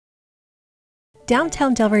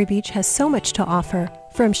Downtown Delray Beach has so much to offer,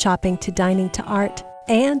 from shopping to dining to art,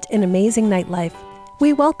 and an amazing nightlife.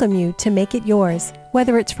 We welcome you to make it yours,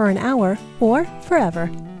 whether it's for an hour or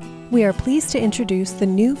forever. We are pleased to introduce the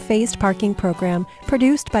new phased parking program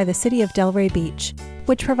produced by the City of Delray Beach,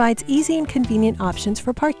 which provides easy and convenient options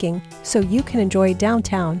for parking so you can enjoy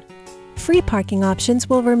downtown. Free parking options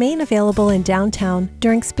will remain available in downtown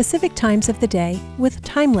during specific times of the day with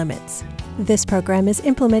time limits. This program is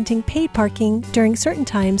implementing paid parking during certain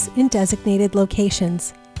times in designated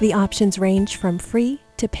locations. The options range from free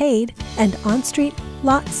to paid and on-street,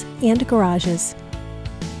 lots, and garages.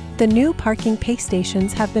 The new parking pay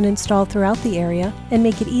stations have been installed throughout the area and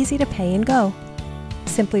make it easy to pay and go.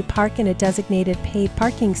 Simply park in a designated paid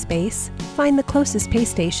parking space, find the closest pay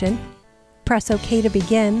station, press OK to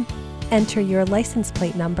begin, enter your license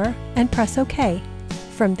plate number, and press OK.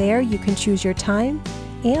 From there, you can choose your time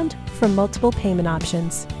and from multiple payment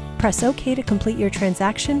options. Press OK to complete your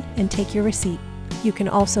transaction and take your receipt. You can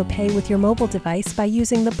also pay with your mobile device by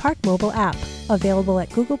using the ParkMobile app, available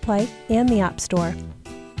at Google Play and the App Store.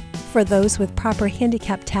 For those with proper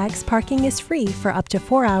handicap tags, parking is free for up to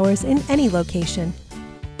 4 hours in any location.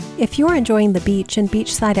 If you're enjoying the beach and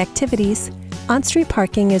beachside activities, on-street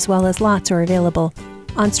parking as well as lots are available.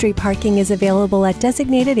 On-street parking is available at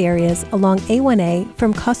designated areas along A1A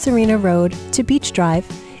from Cosarina Road to Beach Drive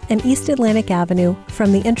and East Atlantic Avenue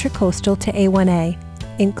from the Intracoastal to A1A,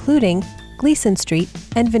 including Gleason Street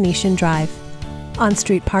and Venetian Drive.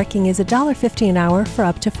 On-street parking is $1.50 an hour for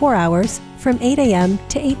up to 4 hours from 8 a.m.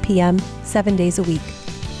 to 8 p.m. 7 days a week.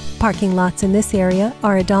 Parking lots in this area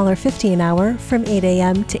are $1.50 an hour from 8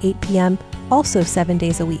 a.m. to 8 p.m., also 7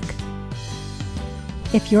 days a week.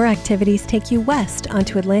 If your activities take you west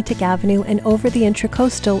onto Atlantic Avenue and over the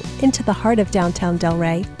Intracoastal into the heart of downtown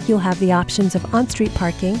Delray, you'll have the options of on-street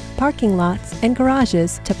parking, parking lots, and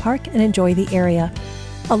garages to park and enjoy the area.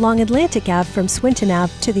 Along Atlantic Ave from Swinton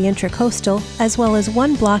Ave to the Intracoastal, as well as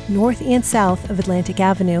 1 block north and south of Atlantic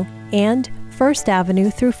Avenue, and 1st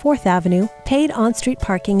Avenue through 4th Avenue, paid on-street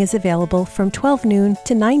parking is available from 12 noon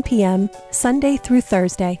to 9 p.m. Sunday through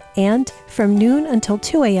Thursday, and from noon until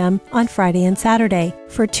 2 a.m. on Friday and Saturday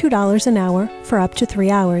for $2 an hour for up to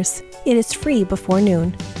 3 hours. It is free before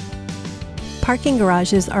noon. Parking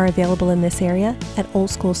garages are available in this area at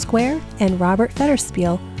Old School Square and Robert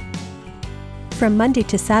Fetterspiel. From Monday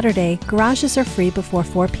to Saturday, garages are free before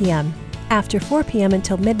 4 p.m. After 4 p.m.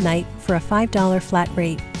 until midnight for a $5 flat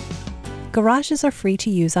rate. Garages are free to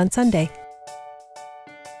use on Sunday.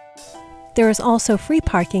 There is also free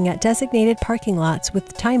parking at designated parking lots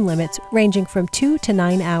with time limits ranging from 2 to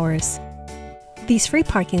 9 hours. These free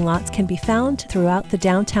parking lots can be found throughout the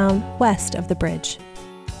downtown west of the bridge.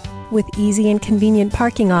 With easy and convenient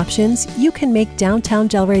parking options, you can make downtown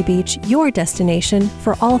Delray Beach your destination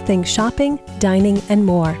for all things shopping, dining, and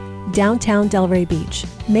more. Downtown Delray Beach.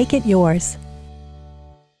 Make it yours.